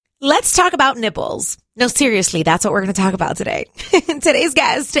Let's talk about nipples. No, seriously, that's what we're going to talk about today. Today's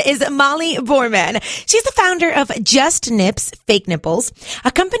guest is Molly Borman. She's the founder of Just Nips, Fake Nipples,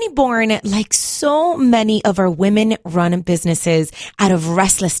 a company born like so many of our women-run businesses out of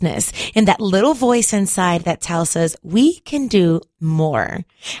restlessness and that little voice inside that tells us we can do more.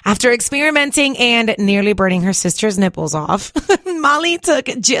 After experimenting and nearly burning her sister's nipples off, Molly took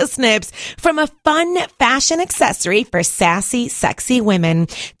Just Nips from a fun fashion accessory for sassy, sexy women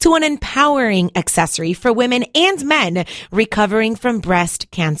to an empowering accessory for women and men recovering from breast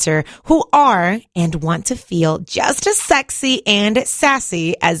cancer who are and want to feel just as sexy and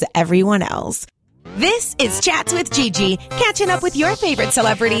sassy as everyone else. This is Chats with Gigi, catching up with your favorite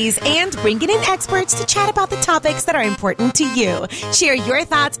celebrities and bringing in experts to chat about the topics that are important to you. Share your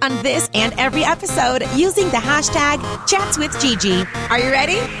thoughts on this and every episode using the hashtag Chats with Gigi. Are you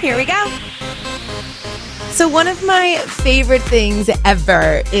ready? Here we go. So one of my favorite things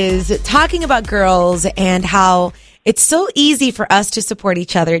ever is talking about girls and how it's so easy for us to support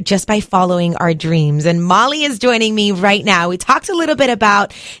each other just by following our dreams. And Molly is joining me right now. We talked a little bit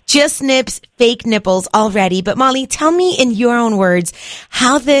about Just Nips, Fake Nipples already. But Molly, tell me in your own words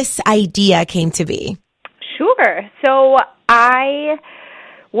how this idea came to be. Sure. So I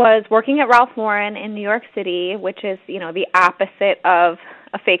was working at Ralph Lauren in New York City, which is, the opposite of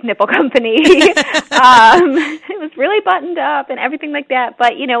a fake nipple company. It was really buttoned up and everything like that.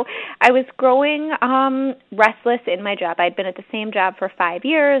 But, I was growing restless in my job. I'd been at the same job for 5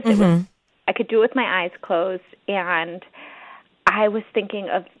 years. Mm-hmm. I could do it with my eyes closed. And I was thinking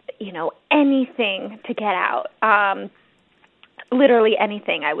of, anything to get out. Literally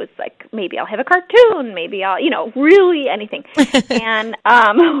anything. I was like, maybe I'll have a cartoon. Maybe I'll, really anything. And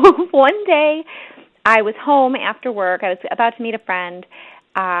one day I was home after work. I was about to meet a friend.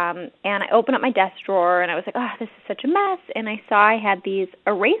 And I opened up my desk drawer, and I was like, oh, this is such a mess. And I saw I had these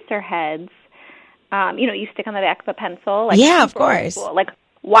eraser heads, you stick on the back of a pencil. Like, yeah, of course. Like,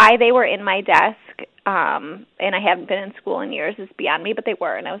 why they were in my desk, and I haven't been in school in years is beyond me, but they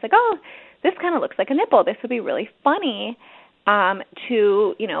were. And I was like, oh, this kind of looks like a nipple. This would be really funny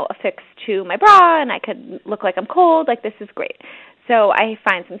to, affix to my bra, and I could look like I'm cold. Like, this is great. So I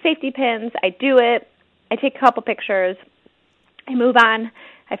find some safety pins. I do it. I take a couple pictures. I move on.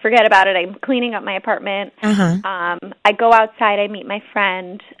 I forget about it. I'm cleaning up my apartment. Uh-huh. I go outside. I meet my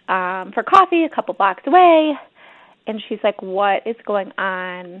friend for coffee a couple blocks away, and she's like, what is going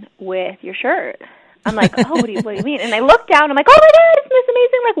on with your shirt? I'm like, oh, what do you mean? And I look down. I'm like, oh, my God, isn't this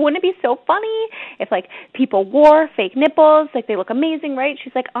amazing? Like, wouldn't it be so funny if, people wore fake nipples? Like, they look amazing, right?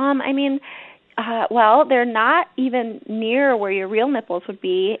 She's like, well, they're not even near where your real nipples would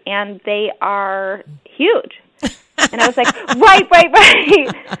be, and they are huge. And I was like, right.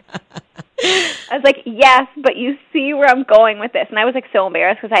 I was like, yes, but you see where I'm going with this. And I was so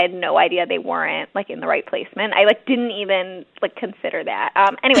embarrassed because I had no idea they weren't in the right placement. I didn't even consider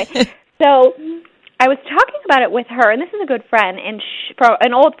that. Anyway, so I was talking about it with her, and this is a good friend and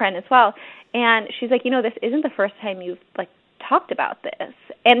an old friend as well. And she's like, this isn't the first time you've talked about this.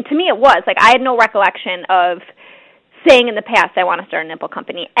 And to me, it was I had no recollection of saying in the past, I want to start a nipple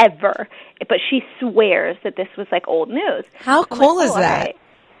company ever. But she swears that this was old news. How cool is that? Right.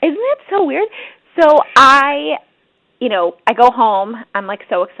 Isn't that so weird? So I go home. I'm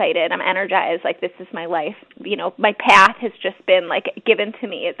so excited. I'm energized. This is my life. My path has just been given to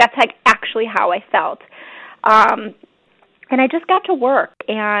me. That's actually how I felt. And I just got to work,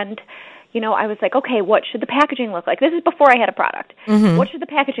 and I was like, okay, what should the packaging look like? This is before I had a product. Mm-hmm. What should the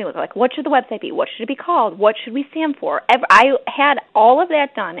packaging look like? What should the website be? What should it be called? What should we stand for? I had all of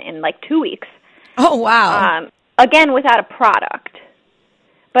that done in 2 weeks. Oh, wow. Again, without a product.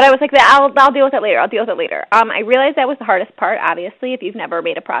 But I was like, I'll deal with it later. I realized that was the hardest part, obviously. If you've never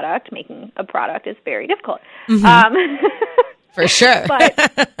made a product, making a product is very difficult. Mm-hmm. For sure. But,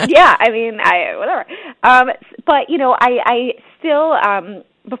 yeah, whatever. But, I still...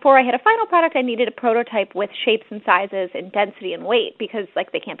 before I had a final product, I needed a prototype with shapes and sizes and density and weight because,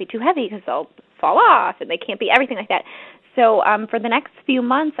 they can't be too heavy because they'll fall off, and they can't be everything like that. So for the next few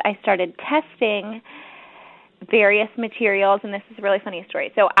months, I started testing various materials, and this is a really funny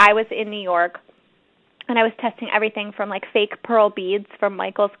story. So I was in New York, and I was testing everything from, fake pearl beads from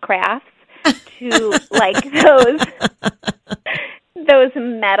Michael's Crafts to, those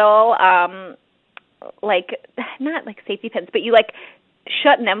metal, not safety pins, but you,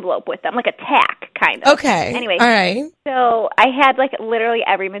 shut an envelope with them, like a tack, kind of. Okay. Anyway. All right. So I had, literally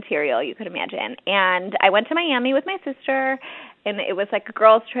every material you could imagine. And I went to Miami with my sister, and it was, a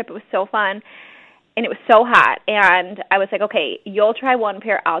girls' trip. It was so fun. And it was so hot. And I was like, okay, you'll try one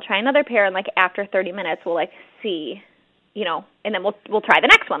pair, I'll try another pair, and, after 30 minutes, we'll, see and then we'll try the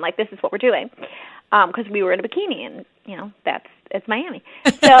next one. Like, this is what we're doing. Because we were in a bikini, and, it's Miami.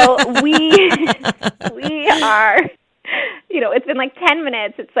 So we are, it's been like 10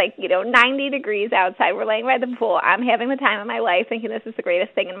 minutes. It's like, 90 degrees outside. We're laying by the pool. I'm having the time of my life thinking this is the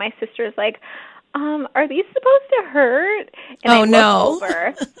greatest thing. And my sister's like, are these supposed to hurt? And I look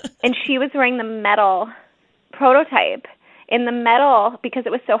over, and she was wearing the metal prototype. In the metal, because it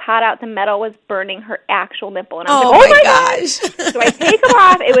was so hot out, the metal was burning her actual nipple. And I was like, oh my gosh. So I take them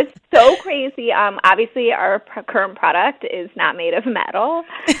off. It was so crazy. Obviously, our current product is not made of metal.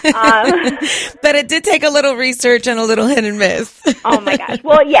 But it did take a little research and a little hit and miss. Oh my gosh.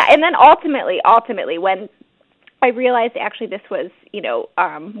 Well, yeah. And then ultimately, when I realized actually this was,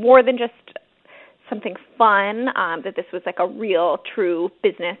 more than just something fun, that this was like a real, true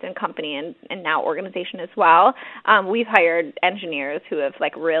business and company and now organization as well. We've hired engineers who have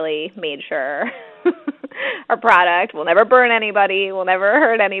like really made sure our product will never burn anybody, will never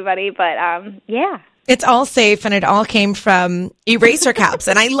hurt anybody. But yeah. It's all safe, and it all came from eraser caps,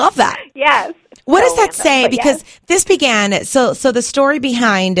 and I love that. Yes. What does that say? Because this began, so the story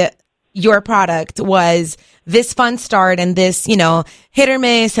behind your product was this fun start and this, hit or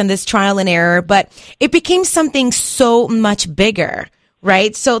miss and this trial and error, but it became something so much bigger,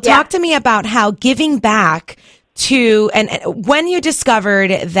 right? So talk to me about how giving back to, and when you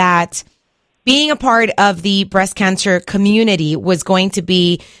discovered that being a part of the breast cancer community was going to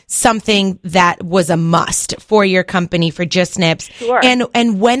be something that was a must for your company, for Just Nips. Sure.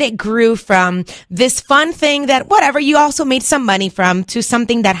 And when it grew from this fun thing that whatever you also made some money from to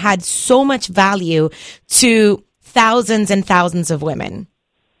something that had so much value to thousands and thousands of women.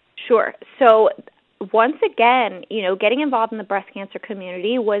 Sure. So once again, getting involved in the breast cancer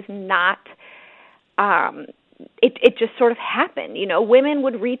community was not, it just sort of happened. Women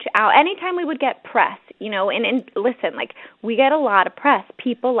would reach out anytime we would get press, and listen, like, we get a lot of press.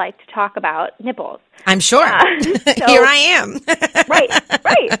 People like to talk about nipples. I'm sure. So, here I am.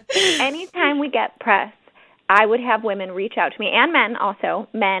 Right. Anytime we get press, I would have women reach out to me, and men also,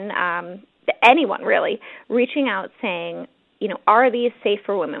 anyone really, reaching out saying, are these safe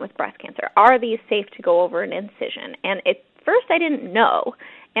for women with breast cancer? Are these safe to go over an incision? And at first I didn't know.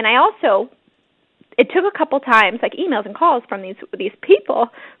 And I also, it took a couple times, like emails and calls from these people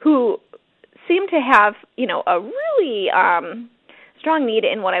who seemed to have, a really strong need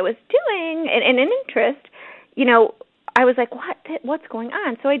in what I was doing and an interest. I was like, what's going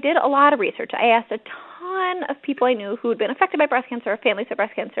on? So I did a lot of research. I asked a ton of people I knew who had been affected by breast cancer, families with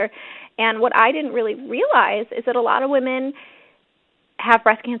breast cancer, and what I didn't really realize is that a lot of women have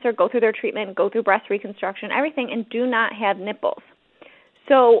breast cancer, go through their treatment, go through breast reconstruction, everything, and do not have nipples.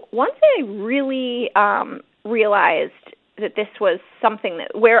 So once I really realized that this was something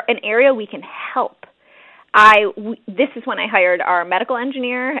where an area we can help, this is when I hired our medical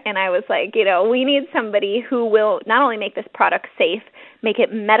engineer, and I was like, we need somebody who will not only make this product safe, make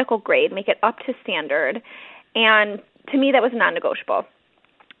it medical grade, make it up to standard, and to me that was non-negotiable.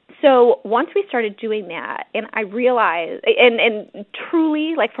 So once we started doing that, and I realized, and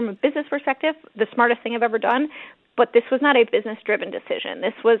truly, like from a business perspective, the smartest thing I've ever done, but this was not a business-driven decision.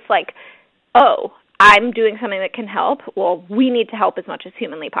 This was like, I'm doing something that can help. Well, we need to help as much as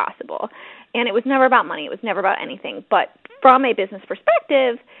humanly possible. And it was never about money. It was never about anything. But from a business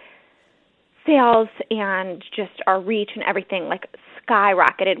perspective, sales and just our reach and everything like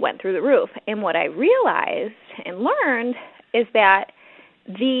skyrocketed, went through the roof. And what I realized and learned is that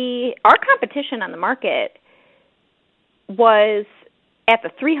our competition on the market was at the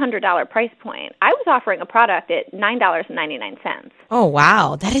 $300 price point. I was offering a product at $9.99. Oh,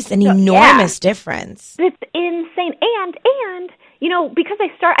 wow. That is an enormous difference. It's insane. And because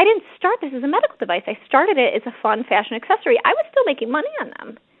I didn't start this as a medical device. I started it as a fun fashion accessory. I was still making money on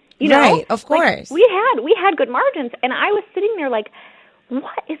them. Right, of course. Like, we had good margins, and I was sitting there like,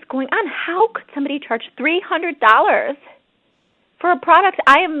 what is going on? How could somebody charge $300 for a product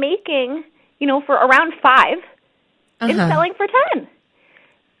I am making, for around $5 and selling for $10?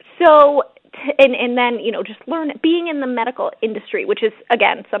 So, and then, just being in the medical industry, which is,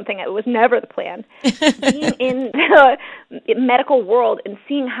 again, something that was never the plan, being in the medical world and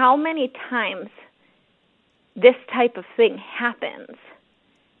seeing how many times this type of thing happens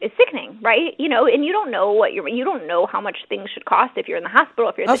is sickening, right? And you don't know you don't know how much things should cost if you're in the hospital,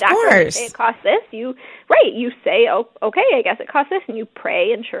 if you're the doctor. Of course. You say it costs this, you say, oh, okay, I guess it costs this, and you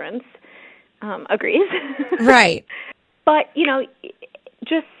pray insurance agrees. Right. But,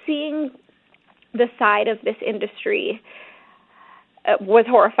 just seeing the side of this industry, was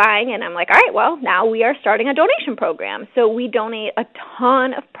horrifying, and I'm like, all right, well, now we are starting a donation program. So we donate a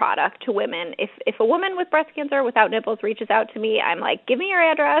ton of product to women. If a woman with breast cancer without nipples reaches out to me, I'm like, give me your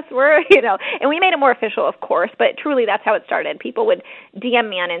address. And we made it more official, of course, but truly that's how it started. People would DM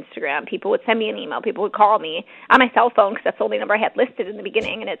me on Instagram. People would send me an email. People would call me on my cell phone because that's the only number I had listed in the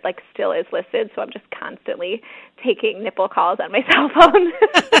beginning, and it like still is listed. So I'm just constantly taking nipple calls on my cell phone.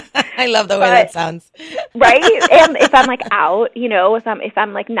 I love the way that sounds. Right? And if I'm like out, if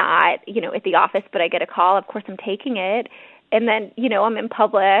I'm like not, at the office, but I get a call, of course I'm taking it. And then, I'm in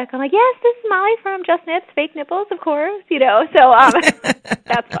public. I'm like, yes, this is Molly from Just Nips, Fake Nipples, of course, So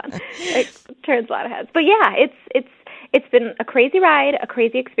that's fun. It turns a lot of heads. But yeah, it's been a crazy ride, a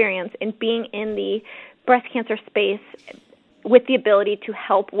crazy experience in being in the breast cancer space with the ability to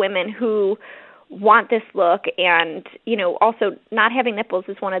help women who want this look, and also not having nipples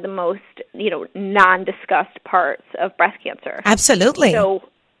is one of the most non-discussed parts of breast cancer. Absolutely. So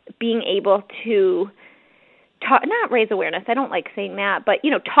being able to not raise awareness, I don't like saying that, but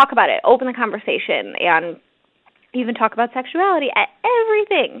talk about it, open the conversation, and even talk about sexuality,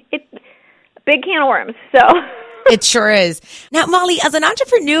 everything. It's a big can of worms. So it sure is. Now, Molly, as an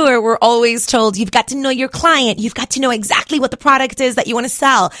entrepreneur, we're always told you've got to know your client. You've got to know exactly what the product is that you want to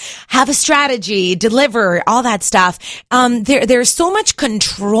sell, have a strategy, deliver, all that stuff. There's so much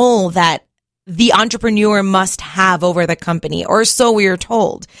control that the entrepreneur must have over the company, or so we're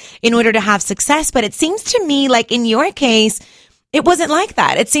told, in order to have success. But it seems to me like in your case, it wasn't like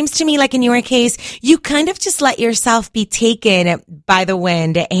that. It seems to me like in your case, you kind of just let yourself be taken by the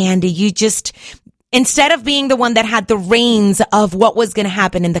wind, and you just, instead of being the one that had the reins of what was going to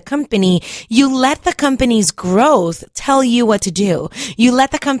happen in the company, you let the company's growth tell you what to do. You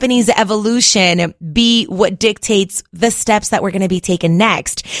let the company's evolution be what dictates the steps that were going to be taken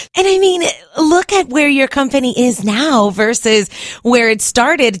next. And I mean, look at where your company is now versus where it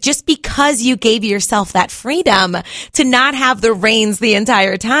started, just because you gave yourself that freedom to not have the reins the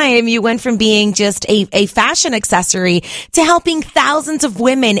entire time. You went from being just a fashion accessory to helping thousands of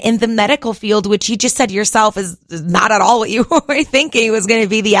women in the medical field, which you just said yourself is not at all what you were thinking was going to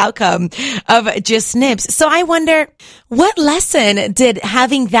be the outcome of Just Nips. So I wonder, what lesson did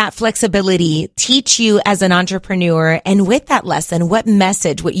having that flexibility teach you as an entrepreneur? And with that lesson, what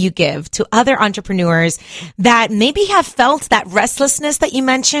message would you give to other entrepreneurs that maybe have felt that restlessness that you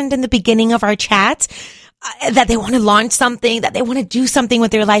mentioned in the beginning of our chat? That they want to launch something, that they want to do something with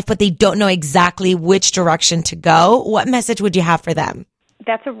their life, but they don't know exactly which direction to go. What message would you have for them?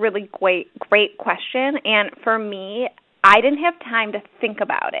 That's a really great question. And for me, I didn't have time to think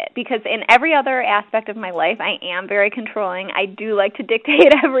about it, because in every other aspect of my life, I am very controlling. I do like to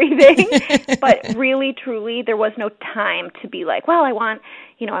dictate everything. But really, truly, there was no time to be like, well, I want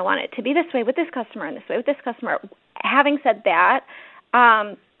it to be this way with this customer and this way with this customer. Having said that,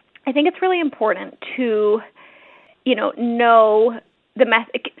 I think it's really important to, know the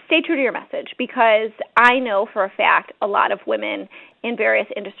stay true to your message, because I know for a fact a lot of women in various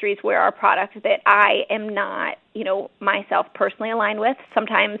industries wear our product that I am not, myself personally aligned with.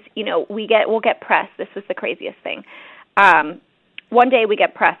 Sometimes, we'll get press. This was the craziest thing. One day we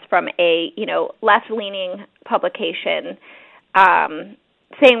get press from a, left-leaning publication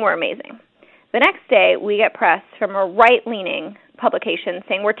saying we're amazing. The next day we get press from a right-leaning publication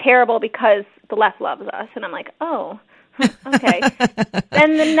saying we're terrible because the left loves us. And I'm like, oh, okay.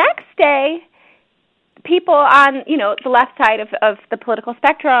 Then the next day, people on, the left side of the political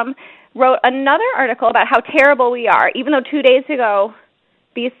spectrum wrote another article about how terrible we are, even though 2 days ago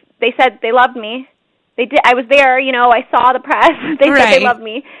they said they loved me. They did. I was there, I saw the press. They said they loved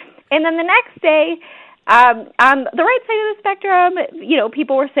me. And then the next day, on the right side of the spectrum,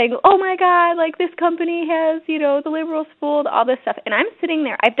 people were saying, oh my God, like this company has, the liberals fooled, all this stuff. And I'm sitting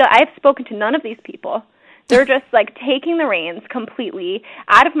there. I've spoken to none of these people. They're just like taking the reins completely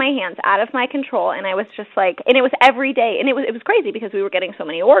out of my hands, out of my control. And I was just like, and it was every day. And it was crazy because we were getting so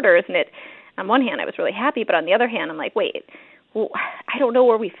many orders. And on one hand, I was really happy. But on the other hand, I'm like, wait, well, I don't know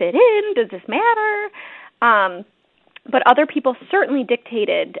where we fit in. Does this matter? But other people certainly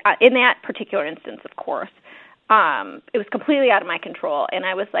dictated, in that particular instance, of course. It was completely out of my control. And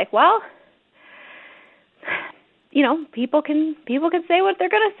I was like, well, people can say what they're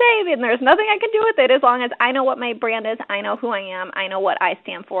going to say, and there's nothing I can do with it as long as I know what my brand is, I know who I am, I know what I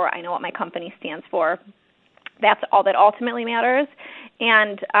stand for, I know what my company stands for. That's all that ultimately matters.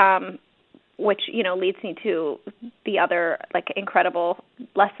 And which, leads me to the other, incredible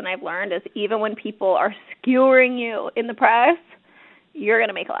lesson I've learned is even when people are skewering you in the press, you're going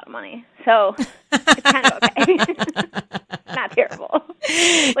to make a lot of money. So it's kind of okay. Not terrible.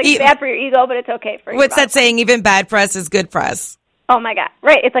 It's bad for your ego, but it's okay for your What's that saying? Even bad press is good press. Oh my God.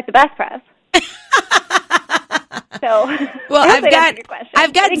 Right. It's like the best press. So, well,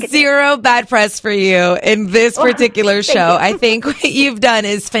 I've got zero bad press for you in this particular show. I think what you've done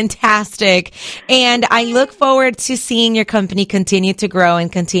is fantastic. And I look forward to seeing your company continue to grow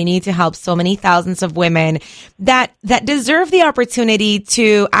and continue to help so many thousands of women that deserve the opportunity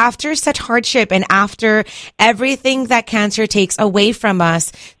to, after such hardship and after everything that cancer takes away from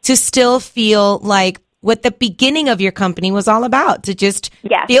us, to still feel like what the beginning of your company was all about, to just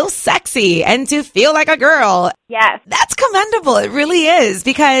feel sexy and to feel like a girl. Yes. That's commendable. It really is,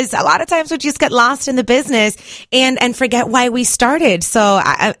 because a lot of times we just get lost in the business and forget why we started. So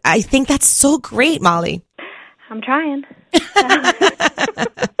I think that's so great, Molly. I'm trying.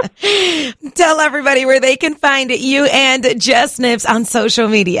 Tell everybody where they can find you and Just Nips on social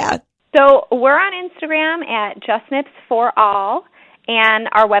media. So we're on Instagram at JustNipsForAll. And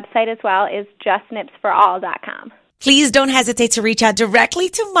our website as well is justnipsforall.com. Please don't hesitate to reach out directly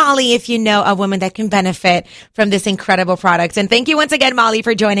to Molly if you know a woman that can benefit from this incredible product. And thank you once again, Molly,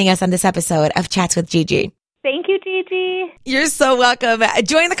 for joining us on this episode of Chats with Gigi. Thank you, Gigi. You're so welcome.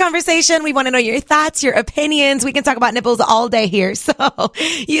 Join the conversation. We want to know your thoughts, your opinions. We can talk about nipples all day here. So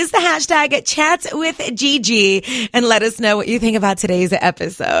use the hashtag #ChatsWithGigi and let us know what you think about today's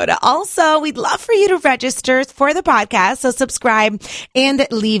episode. Also, we'd love for you to register for the podcast. So subscribe and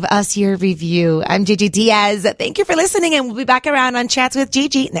leave us your review. I'm Gigi Diaz. Thank you for listening, and we'll be back around on Chats with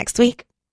Gigi next week.